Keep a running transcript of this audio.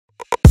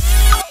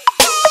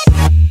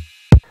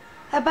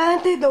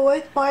Apparently the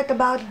worst part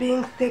about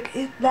being sick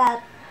is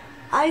that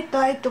I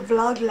tried to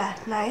vlog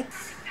last night,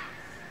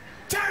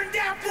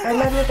 and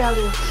let me tell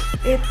you,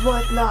 it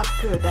was not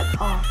good at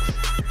all.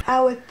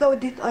 I was so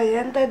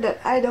disoriented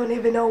that I don't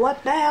even know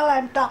what the hell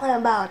I'm talking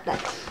about.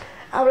 Like,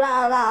 blah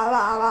blah blah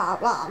blah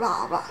blah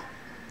blah blah.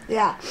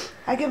 Yeah,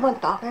 I keep on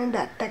talking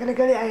that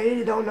technically I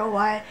really don't know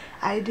why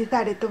I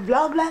decided to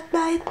vlog last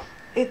night.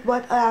 It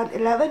was around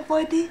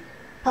 11:40,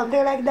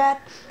 something like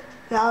that.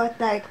 So I was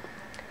like,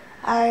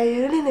 I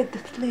really need to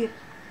sleep.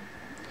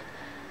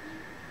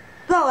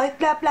 So I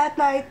slept last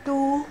night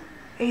 2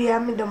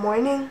 a.m. in the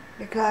morning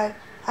because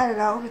I don't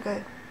know,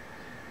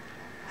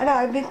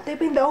 I've been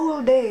sleeping the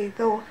whole day,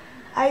 so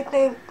I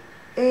think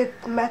it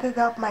messes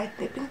up my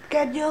sleeping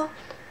schedule.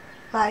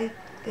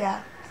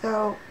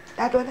 So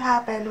that's what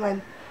happened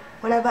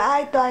whenever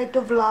I try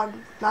to vlog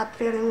not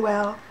feeling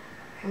well,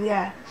 and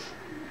yeah,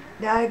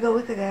 there I go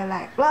again,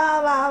 like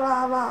blah blah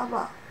blah blah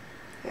blah.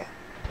 Yeah.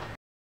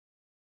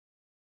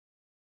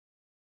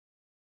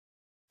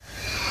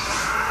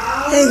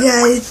 Hey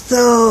guys,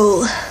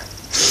 so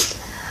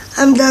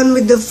I'm done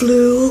with the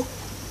flu.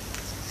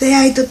 Say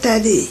hi to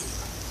Teddy.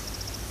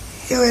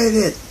 Where is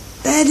it?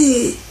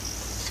 Teddy.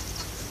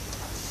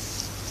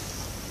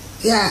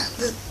 Yeah,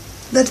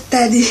 that's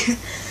Teddy.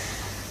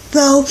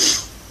 So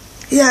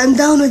yeah, I'm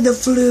down with the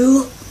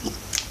flu.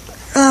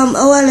 A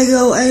while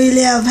ago I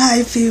really have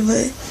high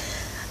fever.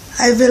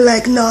 I feel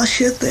like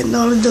nauseous and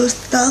all of those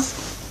stuff.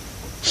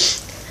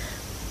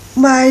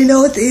 My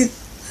nose is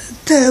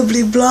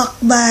terribly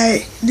blocked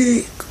by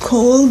the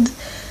cold,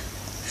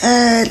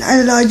 and I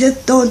don't know, I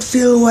just don't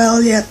feel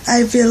well yet.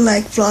 I feel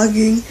like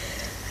vlogging,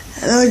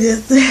 and I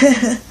just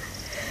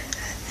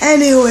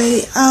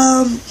anyway,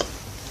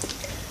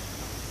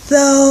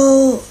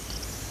 so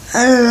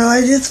I don't know,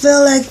 I just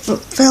felt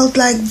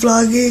like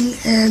vlogging,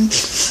 and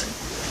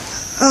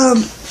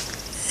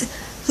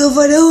so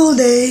for the whole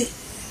day,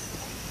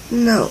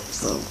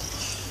 so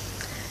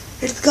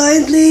it's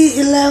currently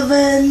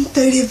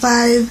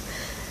 11:35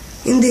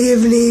 in the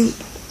evening,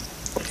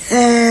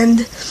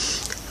 and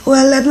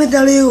well, let me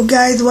tell you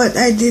guys what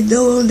I did the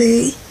whole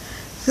day.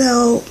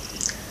 So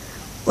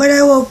when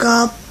I woke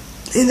up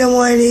in the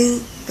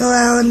morning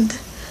around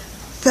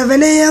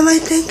 7 a.m. I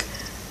think,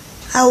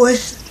 I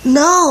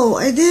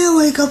didn't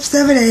wake up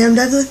 7 a.m.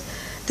 That was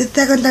the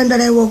second time that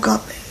I woke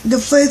up. The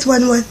first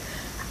one was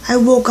I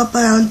woke up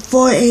around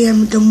 4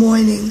 a.m. in the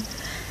morning,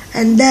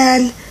 and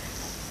then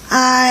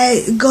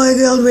I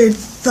gargled with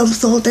some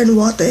salt and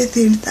water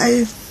since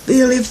I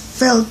really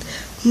felt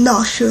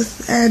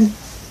nauseous and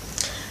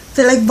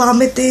feel like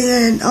vomiting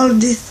and all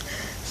of this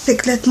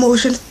sickness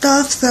motion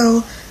stuff.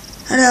 So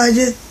I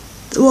just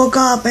woke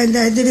up and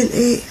I didn't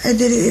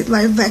eat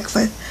my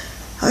breakfast.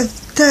 I was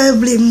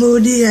terribly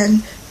moody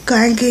and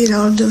cranky and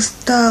all those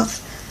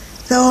stuff.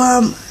 So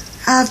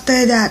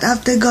after that,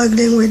 after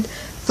gargling with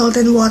salt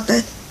and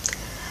water,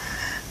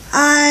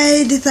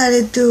 I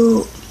decided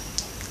to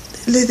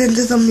listen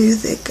to some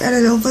music. I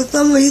don't know, for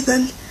some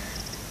reason,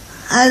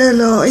 I don't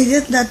know, it's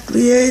just that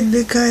weird,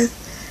 because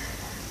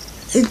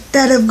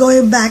instead of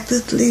going back to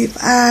sleep,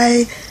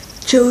 I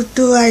chose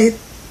to write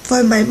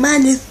for my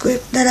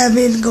manuscript that I've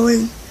been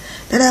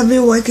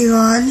working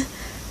on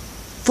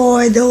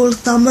for the whole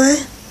summer.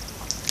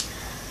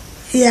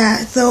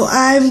 Yeah, so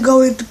I'm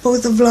going to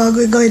post a vlog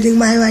regarding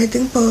my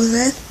writing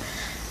process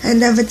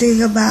and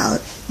everything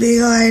about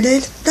being a writer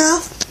and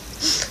stuff.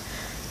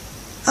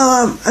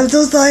 I'm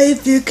so sorry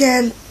if you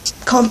can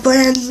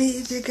comprehend me,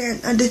 if you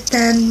can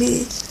understand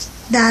me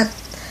that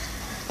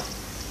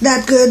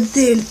good,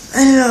 since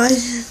I don't know,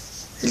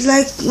 it's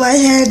like my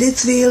head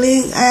is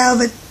feeling. I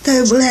have a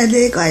terrible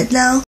headache right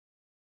now.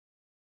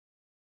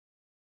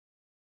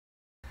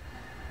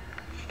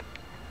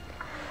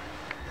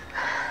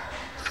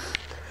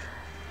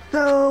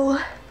 So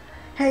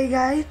hey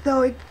guys,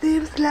 so it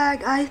seems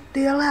like I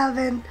still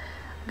haven't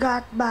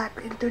got back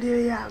into the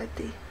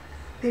reality.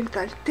 Seems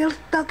I'm still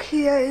stuck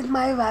here in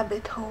my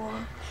rabbit hole.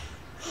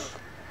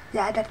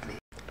 Yeah, that's me.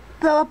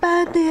 So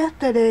apparently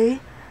yesterday,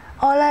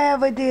 all I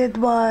ever did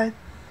was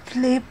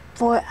sleep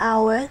for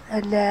hours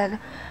and then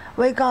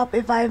wake up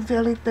if I'm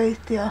feeling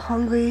thirsty or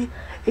hungry,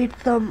 eat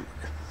some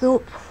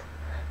soup,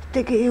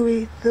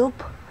 sticky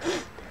soup,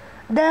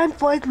 then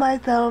force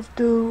myself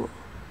to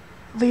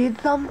read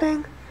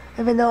something,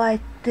 even though I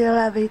still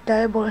have a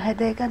terrible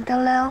headache until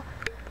now.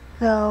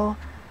 So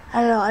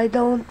I don't know, I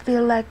don't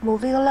feel like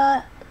moving a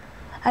lot.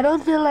 I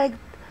don't feel like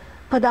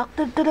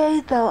productive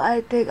today, so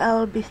I think I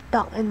will be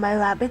stuck in my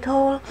rabbit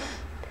hole.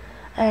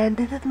 And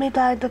this is me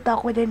trying to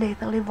talk with a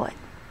nasally voice.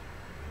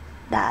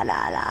 La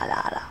la la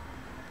la la.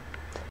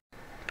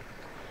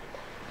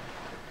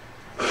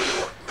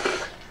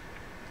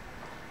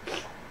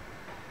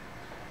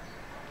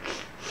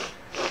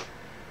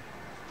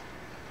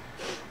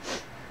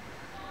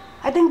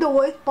 I think the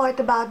worst part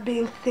about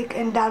being sick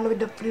and down with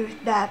the flu is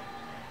that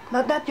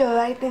not that you're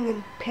writing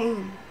in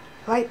pain.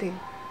 Writing.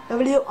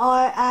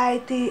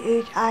 W-R-I-T-H-I-N-G.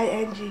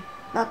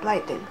 Not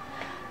writing.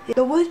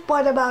 The worst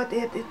part about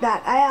it is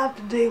that I have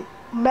to drink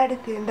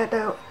medicine that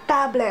are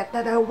tablets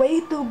that are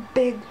way too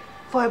big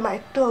for my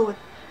throat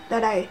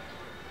that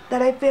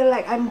I feel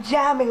like I'm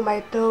jamming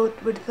my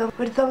throat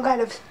with some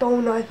kind of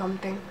stone or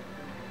something.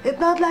 It's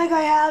not like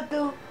I have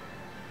to.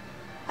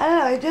 I don't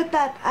know. It's just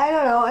that I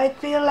don't know. I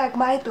feel like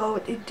my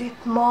throat is this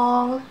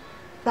small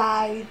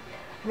size,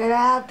 and then I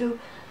have to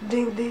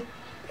drink this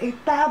a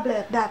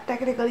tablet that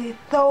technically is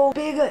so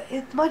bigger.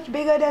 It's much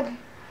bigger than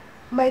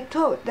my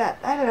throat. That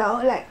I don't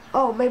know. Like,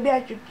 oh, maybe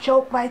I should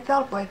choke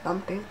myself or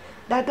something.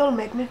 That will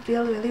make me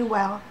feel really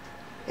well.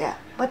 Yeah.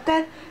 But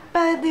then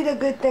apparently the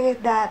good thing is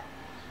that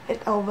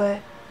it's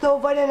over. So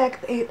for the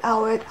next 8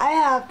 hours, I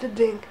have to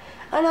drink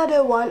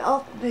another one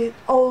of these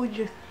old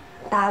juice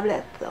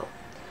tablets. So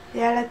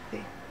yeah, let's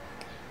see.